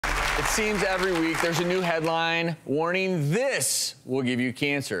It seems every week there's a new headline warning this will give you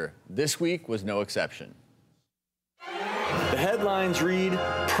cancer. This week was no exception. The headlines read,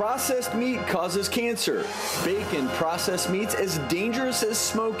 processed meat causes cancer. Bacon processed meats as dangerous as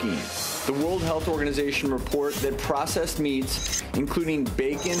smoking. The World Health Organization report that processed meats, including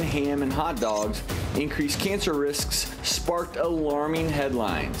bacon, ham, and hot dogs, increase cancer risks sparked alarming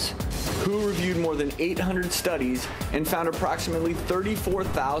headlines. WHO reviewed more than 800 studies and found approximately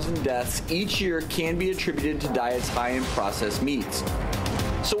 34,000 deaths each year can be attributed to diets high in processed meats.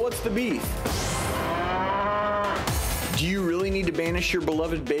 So what's the beef? Do you really need to banish your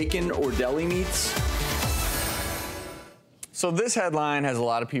beloved bacon or deli meats? So this headline has a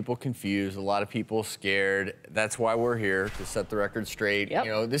lot of people confused, a lot of people scared. That's why we're here, to set the record straight. Yep.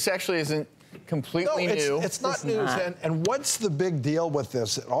 You know, this actually isn't completely new. It's not news. And what's the big deal with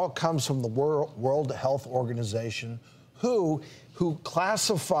this? It all comes from the World Health Organization, who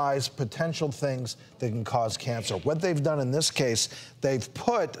classifies potential things that can cause cancer. What they've done in this case, they've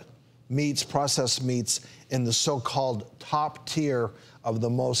put meats, processed meats, in the so-called top tier of the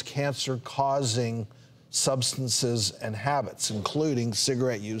most cancer-causing substances and habits, including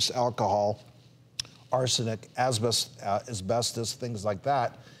cigarette use, alcohol, arsenic, asbestos, things like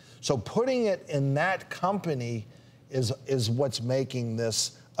that. So putting it in that company is what's making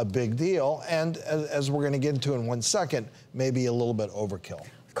this a big deal, and as we're going to get into in 1 second, maybe a little bit overkill.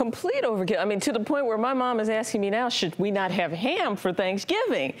 Complete overkill. I mean, to the point where my mom is asking me now, should we not have ham for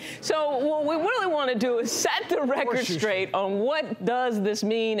Thanksgiving? So what we really want to do is set the record straight on what does this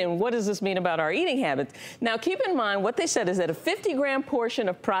mean and what does this mean about our eating habits. Now, keep in mind, what they said is that a 50-gram portion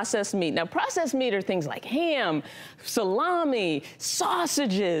of processed meat. Now, processed meat are things like ham, salami,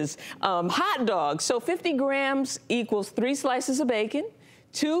 sausages, hot dogs. So 50 grams equals 3 slices of bacon,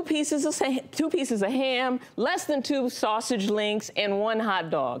 2 pieces of ham, less than 2 sausage links, and 1 hot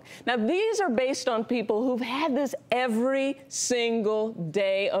dog. Now, these are based on people who've had this every single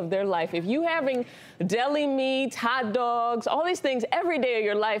day of their life. If you're having deli meats, hot dogs, all these things every day of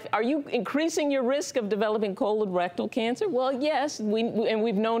your life, are you increasing your risk of developing colorectal cancer? Well, yes, and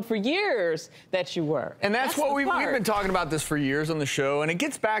we've known for years that you were. And that's what we've been talking about this for years on the show, and it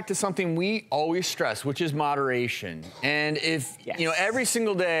gets back to something we always stress, which is moderation. And if, you know, every single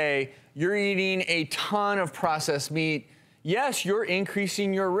day you're eating a ton of processed meat, yes, you're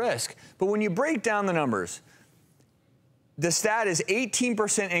increasing your risk. But when you break down the numbers, the stat is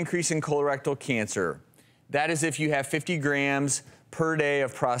 18% increase in colorectal cancer. That is if you have 50 grams per day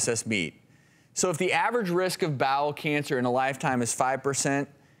of processed meat. So if the average risk of bowel cancer in a lifetime is 5%,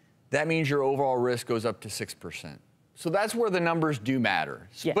 that means your overall risk goes up to 6%. So that's where the numbers do matter.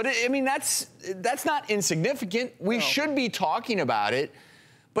 Yes. But I mean, that's not insignificant. We should be talking about it.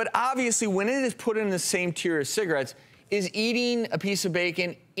 But obviously, when it is put in the same tier as cigarettes, is eating a piece of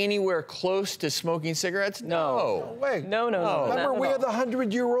bacon anywhere close to smoking cigarettes? No. No way. No. Remember, we had the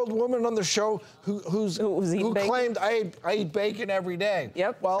 100-year-old woman on the show who claimed, I eat bacon every day.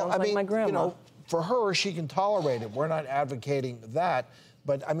 Yep. Well, I mean, like my grandma. you know, for her, she can tolerate it. We're not advocating that.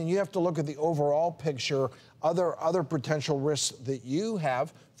 But, I mean, you have to look at the overall picture, other potential risks that you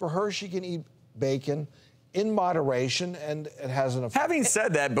have. For her, she can eat bacon in moderation, and it has an effect. Having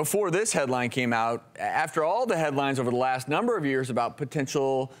said that, before this headline came out, after all the headlines over the last number of years about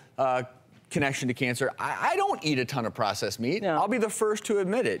potential connection to cancer, I don't eat a ton of processed meat. No. I'll be the first to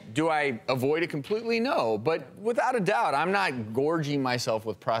admit it. Do I avoid it completely? No. But without a doubt, I'm not gorging myself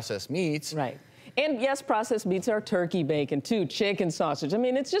with processed meats. Right. And yes, processed meats are turkey bacon too, chicken sausage. I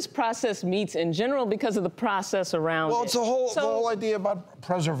mean, it's just processed meats in general because of the process around it. Well, it's the whole idea about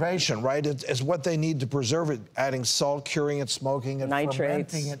preservation, right? It's what they need to preserve it, adding salt, curing it, smoking it,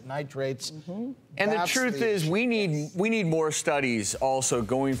 fermenting it, nitrates. And the truth is, we need more studies also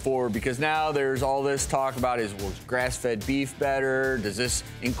going forward, because now there's all this talk about is grass-fed beef better? Does this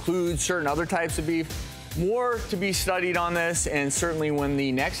include certain other types of beef? More to be studied on this, and certainly when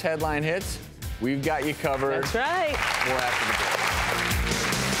the next headline hits, we've got you covered. That's right. More after the break.